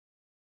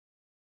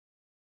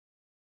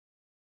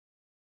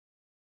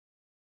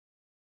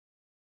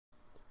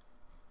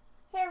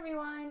Hey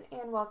everyone,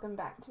 and welcome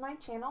back to my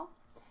channel.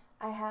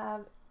 I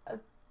have a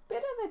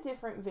bit of a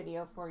different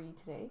video for you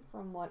today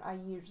from what I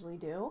usually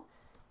do,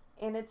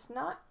 and it's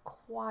not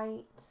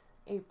quite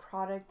a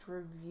product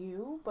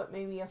review, but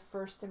maybe a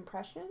first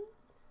impression.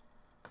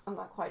 I'm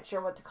not quite sure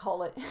what to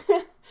call it,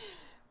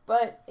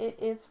 but it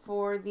is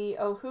for the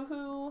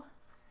Ohuhu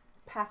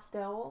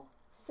pastel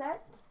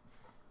set,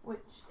 which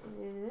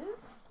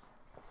is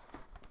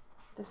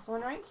this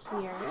one right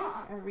here.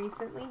 I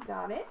recently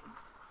got it.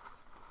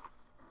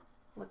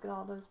 Look at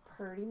all those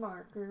pretty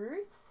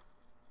markers.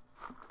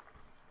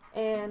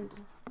 And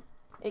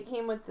it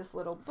came with this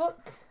little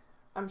book.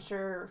 I'm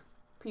sure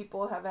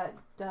people have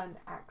done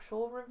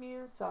actual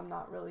reviews, so I'm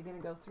not really going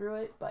to go through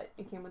it, but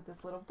it came with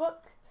this little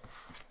book.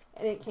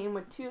 And it came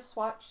with 2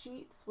 swatch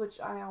sheets, which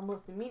I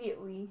almost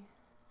immediately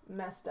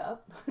messed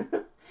up.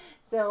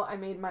 So I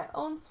made my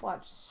own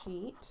swatch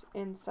sheet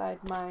inside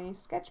my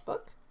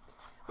sketchbook,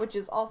 which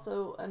is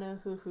also an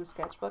Ohuhu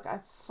sketchbook. I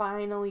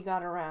finally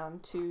got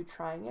around to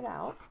trying it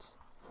out.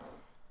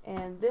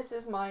 And this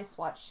is my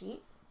swatch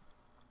sheet.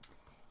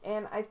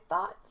 And I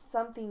thought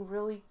something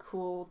really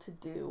cool to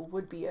do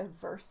would be a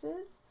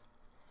versus.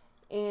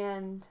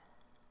 And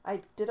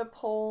I did a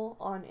poll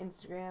on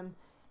Instagram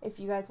if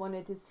you guys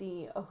wanted to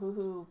see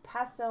Ohuhu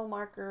pastel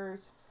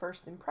markers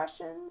first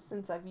impressions,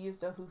 since I've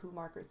used Ohuhu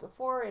markers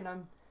before and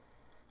I'm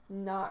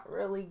not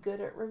really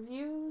good at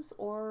reviews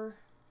or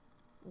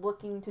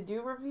looking to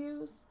do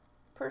reviews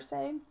per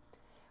se,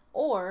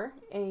 or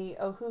a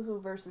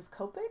Ohuhu versus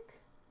Copic,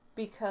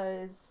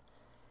 because,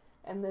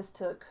 and this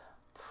took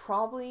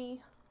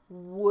probably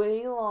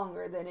way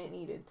longer than it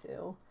needed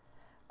to,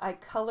 I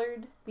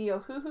colored the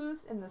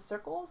Ohuhus in the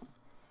circles,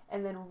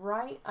 and then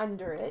right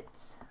under it,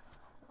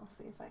 I'll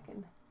see if I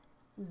can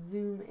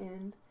zoom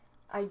in,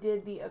 I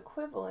did the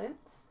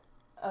equivalent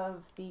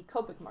of the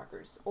Copic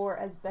markers, or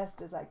as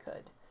best as I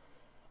could.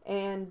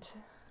 And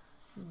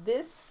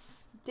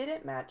this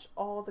didn't match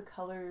all the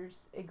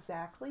colors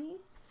exactly,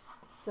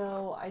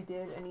 so I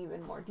did an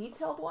even more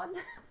detailed one,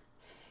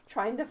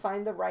 trying to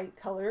find the right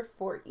color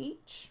for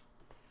each.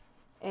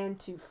 And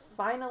to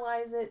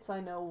finalize it so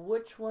I know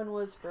which one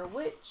was for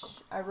which,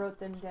 I wrote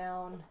them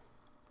down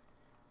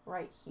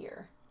right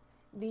here.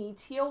 The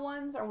teal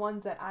ones are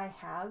ones that I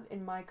have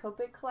in my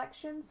Copic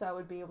collection, so I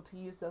would be able to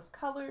use those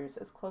colors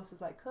as close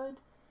as I could.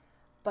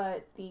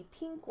 But the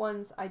pink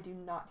ones I do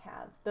not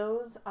have.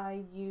 Those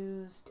I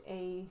used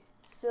a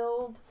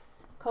filled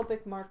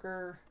Copic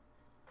marker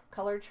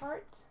color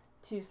chart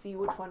to see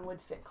which one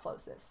would fit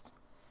closest.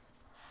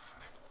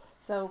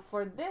 So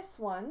for this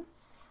one,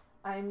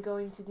 I'm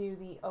going to do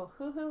the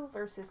Ohuhu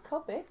versus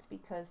Copic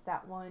because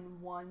that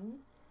one won,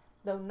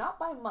 though not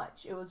by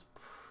much. It was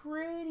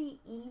pretty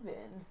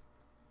even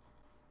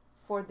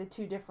for the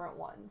 2 different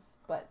ones,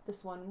 but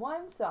this one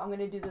won, so I'm going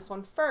to do this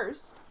one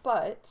first,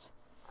 but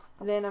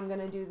then I'm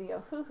going to do the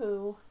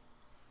Ohuhu.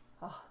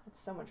 Oh,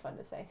 it's so much fun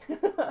to say.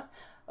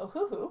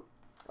 Ohuhu,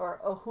 or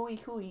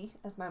Ohuhu,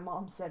 as my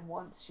mom said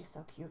once. She's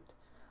so cute.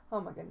 Oh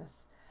my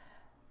goodness.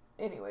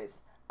 Anyways,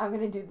 I'm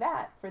going to do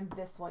that for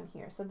this one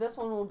here. So this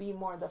one will be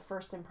more the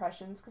first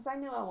impressions because I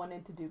knew I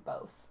wanted to do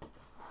both.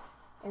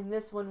 And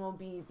this one will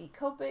be the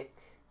Copic,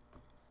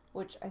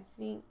 which I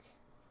think,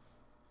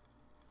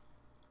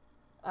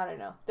 I don't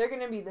know. They're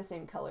going to be the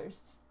same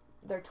colors.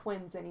 They're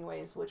twins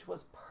anyways, which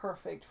was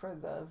perfect for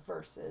the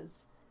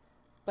verses.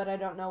 But I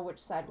don't know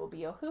which side will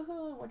be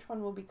Ohuhu and which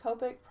one will be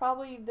Copic.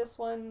 Probably this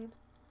one,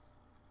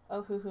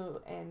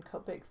 Ohuhu and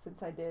Copic,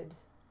 since I did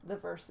the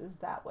verses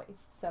that way.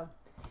 So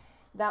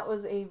that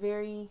was a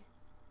very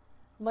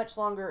much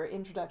longer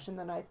introduction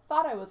than I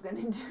thought I was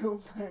going to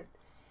do. But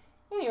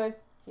anyways,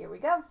 here we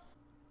go.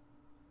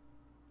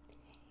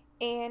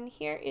 And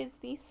here is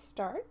the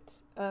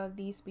start of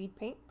the speed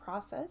paint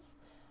process.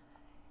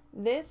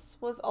 This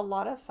was a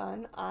lot of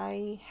fun.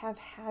 I have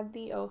had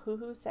the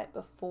Ohuhu set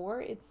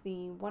before. It's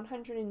the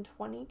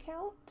 120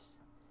 count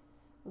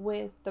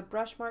with the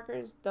brush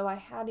markers, though I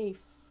had a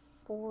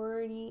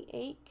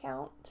 48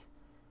 count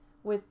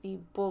with the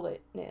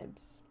bullet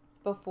nibs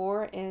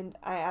before, and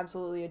I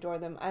absolutely adore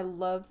them. I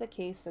love the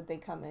case that they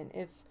come in.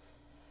 If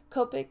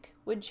Copic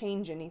would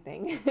change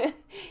anything,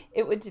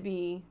 it would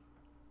be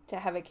to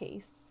have a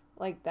case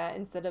like that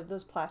instead of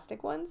those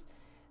plastic ones.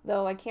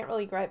 Though I can't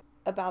really gripe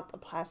about the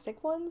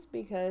plastic ones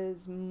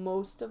because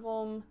most of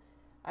them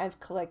I've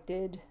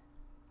collected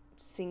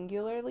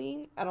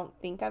singularly. I don't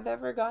think I've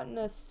ever gotten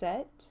a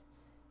set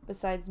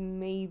besides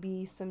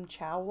maybe some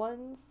Chow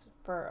ones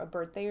for a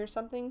birthday or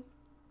something.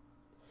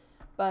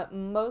 But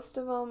most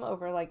of them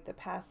over like the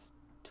past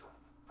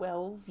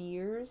 12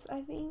 years,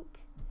 I think,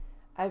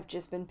 I've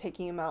just been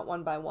picking them out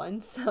one by one.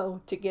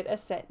 So to get a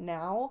set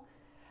now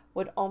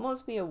would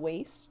almost be a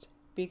waste,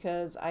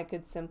 because I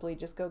could simply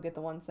just go get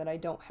the ones that I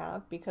don't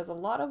have, because a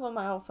lot of them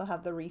I also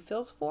have the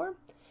refills for.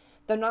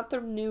 They're not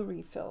the new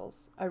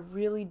refills. I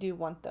really do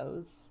want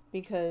those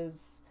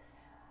because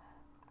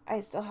I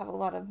still have a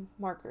lot of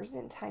markers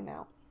in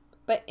timeout.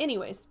 But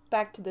anyways,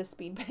 back to the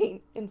speed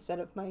paint instead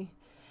of my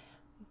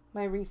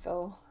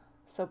refill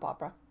soap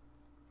opera.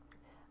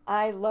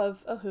 I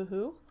love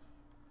Ohuhu.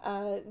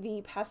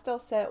 The pastel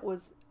set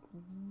was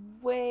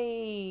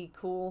way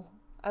cool.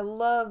 I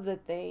love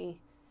that they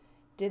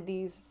did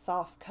these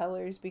soft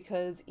colors,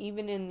 because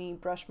even in the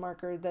brush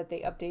marker that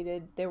they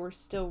updated, there were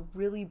still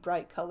really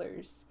bright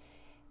colors.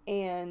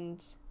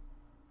 And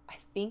I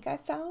think I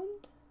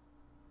found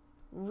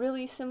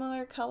really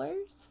similar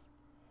colors.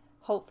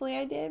 Hopefully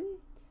I did.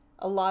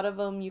 A lot of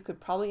them you could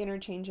probably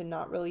interchange and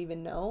not really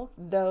even know,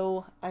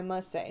 though I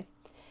must say,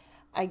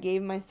 I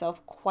gave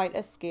myself quite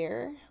a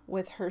scare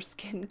with her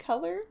skin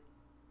color,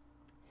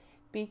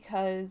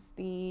 because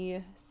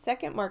the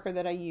second marker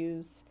that I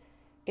use,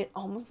 it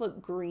almost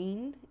looked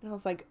green, and I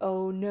was like,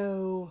 oh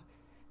no,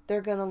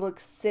 they're gonna look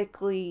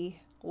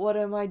sickly. What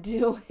am I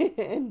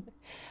doing?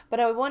 But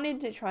I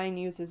wanted to try and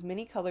use as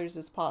many colors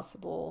as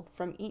possible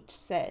from each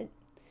set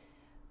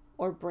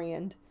or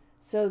brand,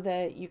 so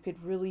that you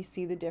could really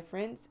see the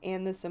difference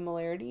and the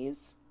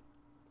similarities.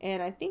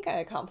 And I think I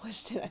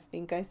accomplished it. I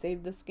think I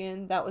saved the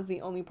skin. That was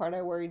the only part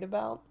I worried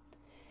about.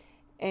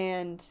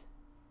 And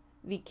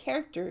the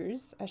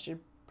characters, I should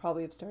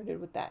probably have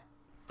started with that.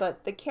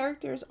 But the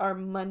characters are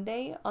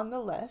Monday on the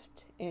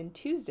left and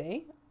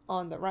Tuesday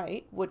on the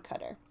right,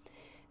 Woodcutter.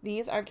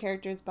 These are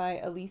characters by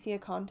Alethea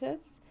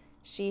Kontis.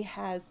 She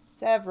has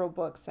several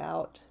books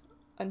out.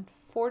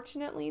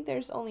 Unfortunately,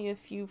 there's only a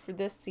few for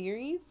this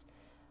series,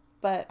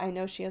 but I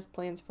know she has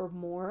plans for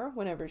more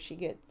whenever she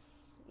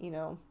gets,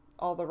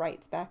 all the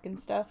rights back and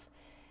stuff.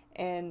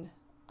 And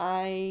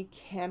I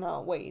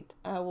cannot wait.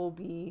 I will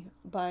be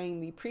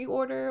buying the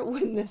pre-order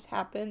when this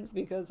happens,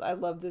 because I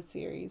love this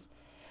series.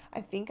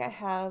 I think I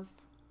have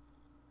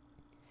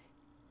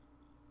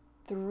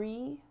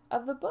 3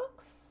 of the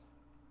books.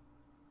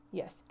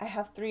 Yes, I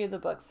have 3 of the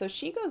books. So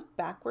she goes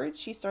backwards.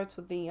 She starts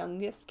with the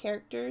youngest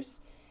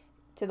characters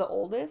to the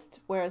oldest,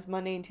 whereas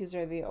Monday and Tuesday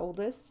are the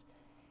oldest.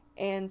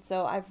 And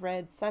so I've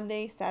read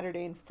Sunday,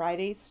 Saturday, and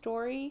Friday's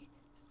story,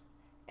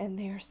 and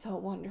they're so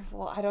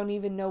wonderful. I don't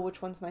even know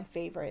which one's my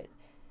favorite.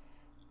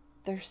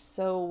 They're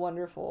so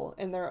wonderful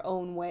in their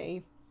own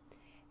way.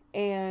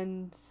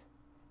 And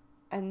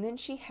then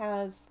she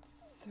has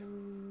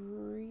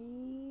 3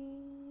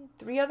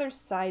 other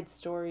side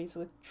stories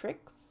with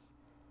Trix.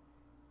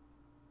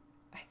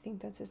 I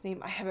think that's his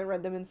name. I haven't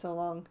read them in so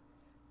long.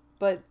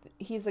 But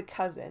he's a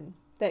cousin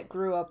that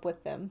grew up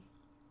with them.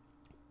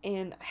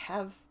 And I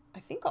have, I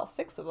think, all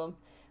 6 of them,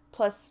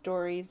 plus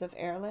stories of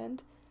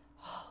Ireland.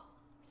 Oh,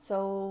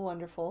 so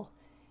wonderful.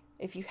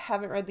 If you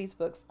haven't read these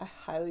books, I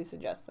highly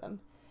suggest them.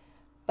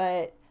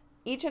 But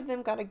each of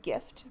them got a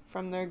gift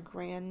from their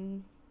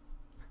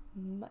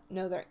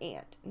their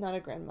aunt, not a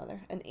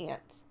grandmother, an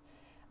aunt.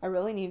 I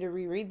really need to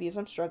reread these.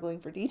 I'm struggling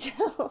for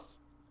details.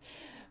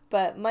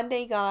 But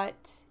Monday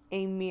got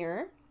a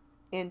mirror,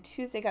 and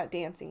Tuesday got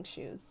dancing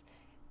shoes.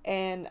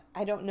 And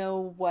I don't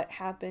know what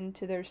happened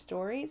to their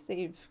stories.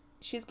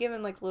 She's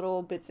given like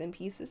little bits and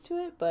pieces to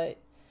it, but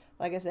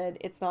like I said,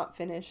 it's not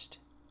finished.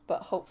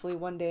 But hopefully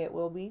one day it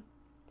will be.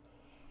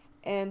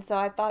 And so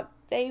I thought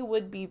they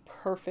would be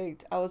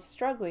perfect. I was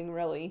struggling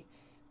really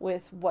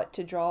with what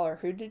to draw or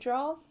who to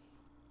draw.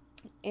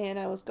 And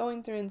I was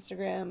going through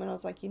Instagram, and I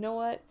was like, you know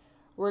what?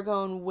 We're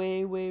going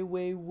way, way,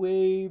 way,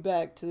 way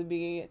back to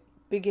the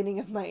beginning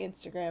of my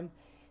Instagram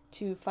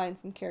to find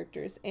some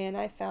characters. And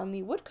I found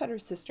the Woodcutter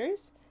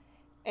sisters,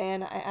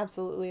 and I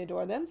absolutely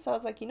adore them. So I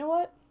was like, you know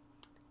what?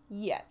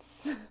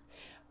 Yes,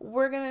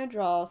 we're going to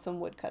draw some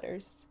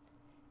woodcutters.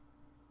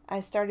 I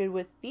started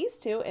with these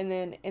 2, and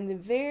then in the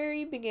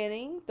very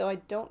beginning, though I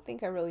don't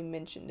think I really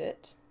mentioned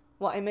it.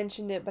 Well, I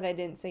mentioned it, but I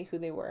didn't say who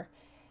they were.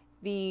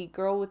 The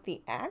girl with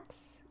the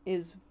axe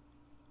is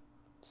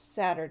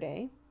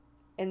Saturday,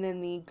 and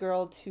then the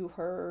girl to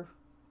her,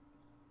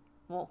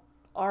 well,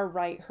 our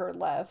right, her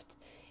left,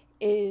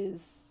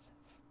 is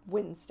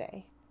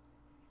Wednesday.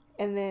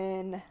 And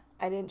then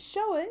I didn't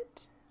show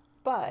it,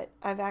 but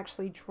I've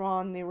actually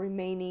drawn the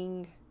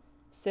remaining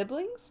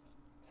siblings.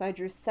 So I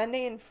drew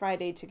Sunday and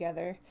Friday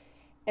together,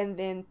 and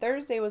then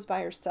Thursday was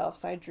by herself,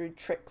 so I drew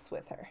Trix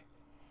with her.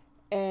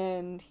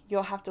 And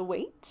you'll have to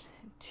wait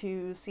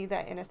to see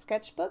that in a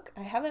sketchbook.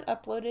 I haven't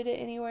uploaded it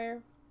anywhere,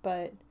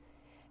 but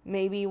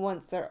maybe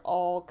once they're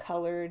all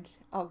colored,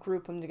 I'll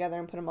group them together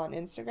and put them on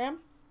Instagram.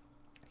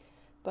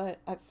 But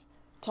I've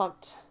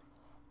talked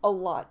a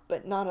lot,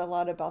 but not a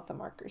lot about the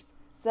markers.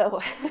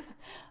 So,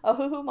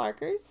 Ohuhu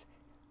Markers,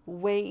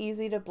 way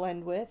easy to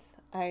blend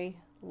with. I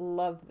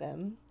love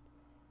them.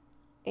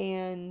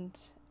 And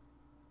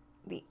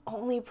the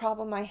only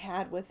problem I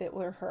had with it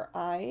were her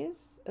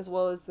eyes, as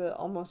well as the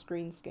almost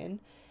green skin.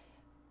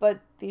 But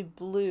the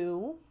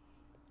blue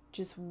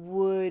just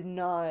would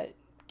not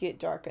get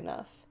dark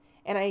enough.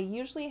 And I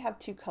usually have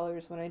 2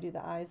 colors when I do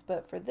the eyes,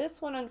 but for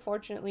this one,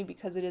 unfortunately,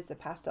 because it is the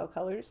pastel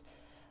colors,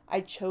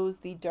 I chose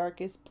the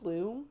darkest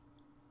blue,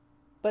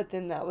 but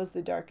then that was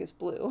the darkest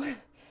blue.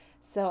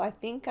 So I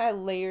think I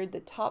layered the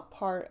top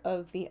part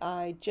of the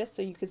eye just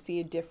so you could see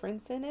a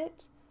difference in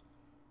it.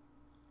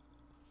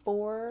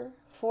 4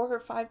 or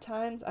 5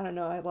 times. I don't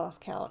know. I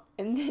lost count.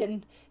 And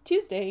then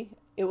Tuesday,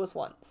 it was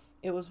once.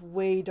 It was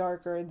way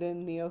darker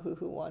than the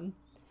Ohuhu one.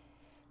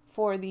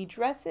 For the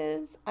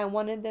dresses, I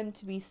wanted them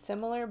to be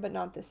similar but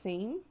not the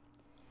same.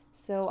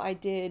 So I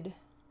did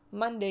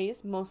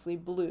Mondays mostly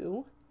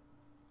blue,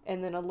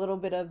 and then a little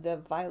bit of the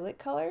violet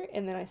color,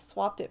 and then I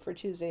swapped it for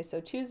Tuesday. So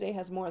Tuesday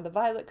has more of the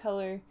violet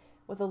color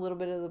with a little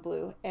bit of the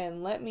blue.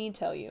 And let me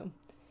tell you,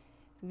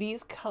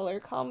 these color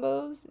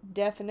combos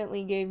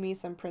definitely gave me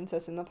some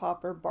Princess and the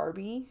Pauper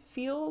Barbie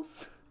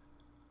feels,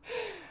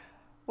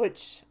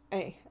 which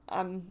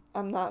I'm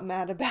not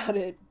mad about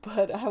it,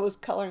 but I was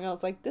coloring, I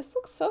was like, this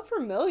looks so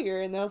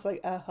familiar, and then I was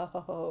like,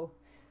 oh,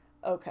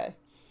 okay,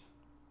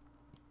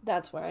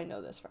 that's where I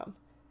know this from.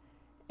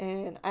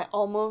 And I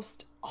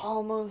almost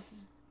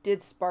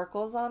did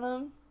sparkles on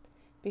them,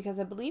 because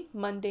I believe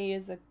Monday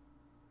is a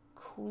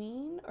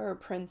queen or a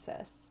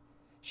princess.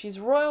 She's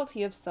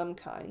royalty of some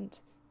kind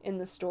in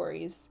the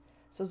stories,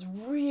 so it's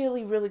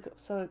really cool.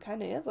 So it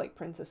kind of is like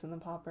Princess and the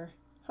Pauper,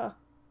 huh?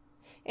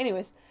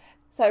 Anyways,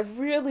 so I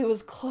really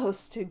was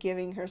close to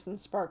giving her some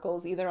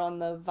sparkles, either on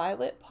the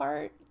violet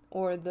part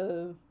or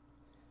well,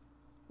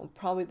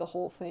 probably the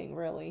whole thing,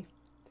 really,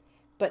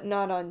 but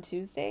not on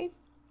Tuesday.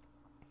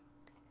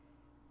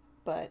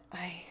 But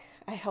I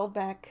held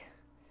back.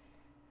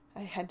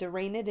 I had to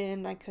rein it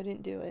in. I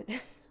couldn't do it.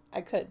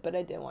 I could, but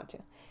I didn't want to.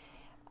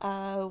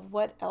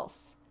 What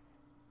else?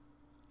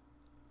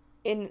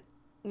 In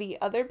the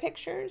other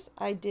pictures,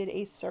 I did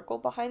a circle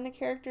behind the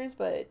characters,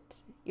 but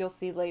you'll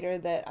see later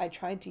that I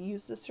tried to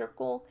use the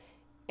circle,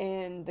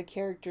 and the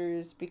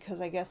characters,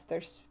 because I guess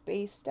they're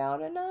spaced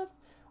out enough,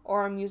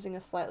 or I'm using a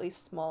slightly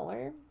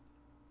smaller,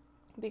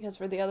 because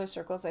for the other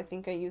circles, I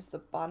think I used the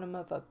bottom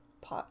of a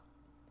pot,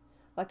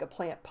 like a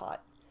plant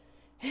pot.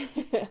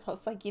 I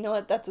was like, you know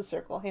what, that's a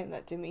circle, hand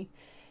that to me.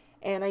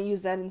 And I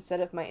used that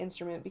instead of my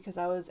instrument because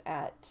I was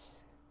at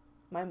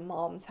my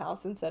mom's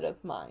house instead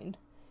of mine,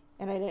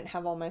 and I didn't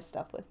have all my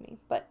stuff with me.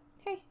 But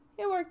hey,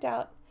 it worked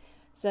out.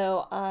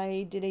 So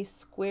I did a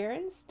square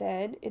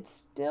instead. It's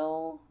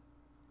still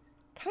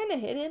kind of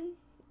hidden.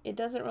 It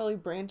doesn't really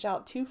branch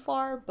out too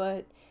far,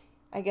 but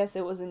I guess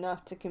it was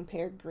enough to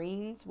compare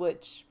greens,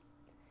 which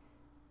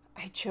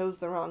I chose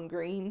the wrong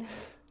green.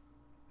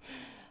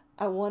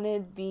 I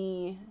wanted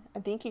I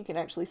think you can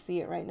actually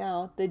see it right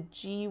now, the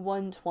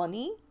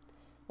G120,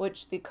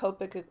 which the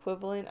Copic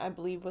equivalent, I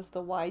believe, was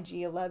the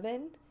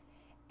YG11.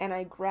 And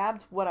I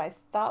grabbed what I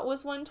thought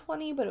was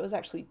 120, but it was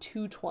actually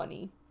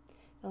 220.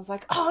 I was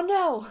like, oh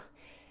no!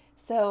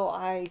 So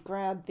I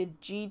grabbed the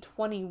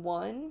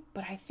G21,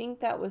 but I think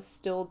that was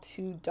still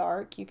too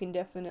dark. You can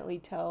definitely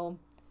tell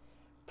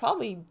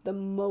probably the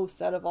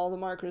most out of all the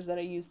markers that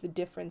I used, the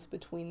difference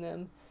between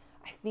them.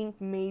 I think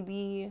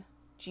maybe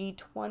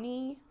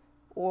G20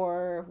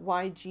 or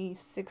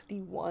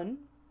YG61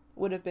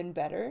 would have been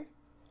better.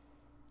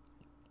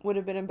 Would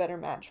have been a better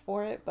match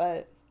for it,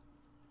 but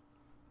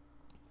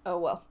oh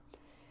well.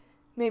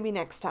 Maybe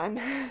next time.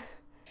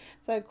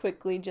 So I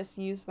quickly just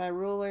used my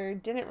ruler.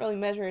 Didn't really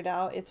measure it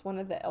out. It's one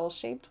of the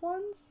L-shaped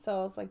ones. So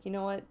I was like, you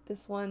know what?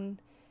 This one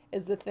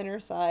is the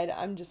thinner side.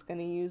 I'm just going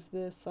to use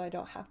this so I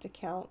don't have to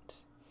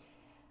count.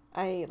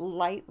 I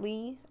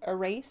lightly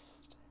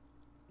erased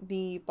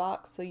the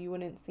box so you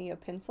wouldn't see a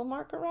pencil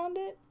mark around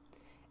it,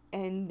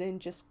 and then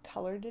just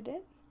colored it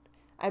in.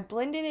 I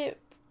blended it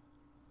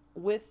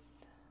with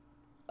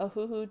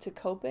Ohuhu to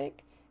Copic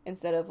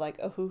instead of like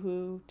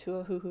Ohuhu to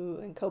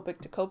Ohuhu and Copic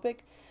to Copic.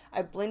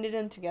 I blended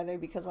them together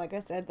because, like I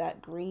said,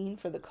 that green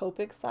for the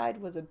Copic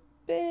side was a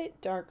bit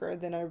darker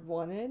than I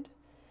wanted,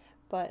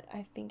 but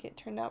I think it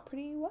turned out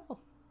pretty well.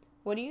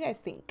 What do you guys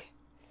think?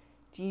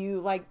 Do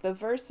you like the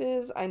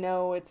verses? I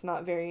know it's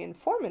not very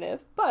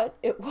informative, but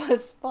it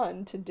was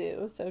fun to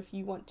do. So if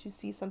you want to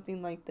see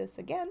something like this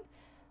again,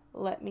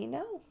 let me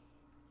know.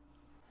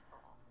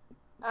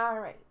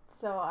 Alright,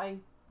 so I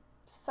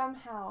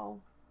somehow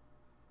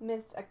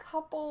missed a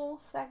couple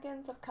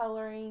seconds of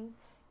coloring,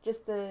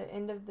 just the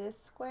end of this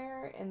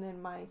square and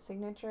then my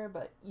signature,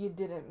 but you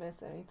didn't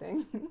miss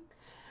anything.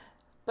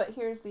 But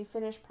here's the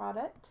finished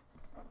product.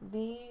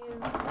 These,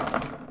 oh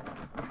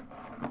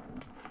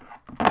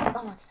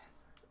my goodness,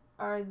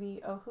 are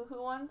the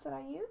Ohuhu ones that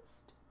I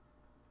used.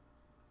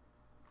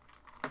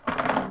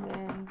 And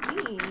then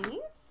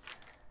these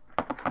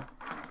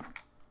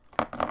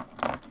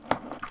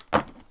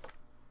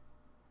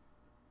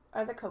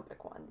are the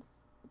Copic ones.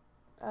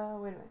 Wait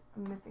a minute,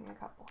 I'm missing a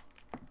couple.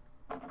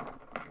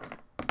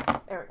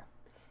 There we go.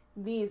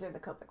 These are the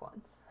Copic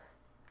ones.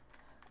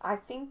 I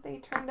think they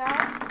turned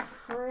out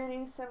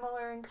pretty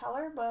similar in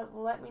color, but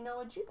let me know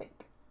what you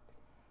think.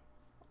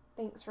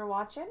 Thanks for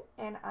watching,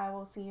 and I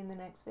will see you in the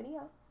next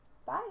video.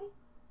 Bye!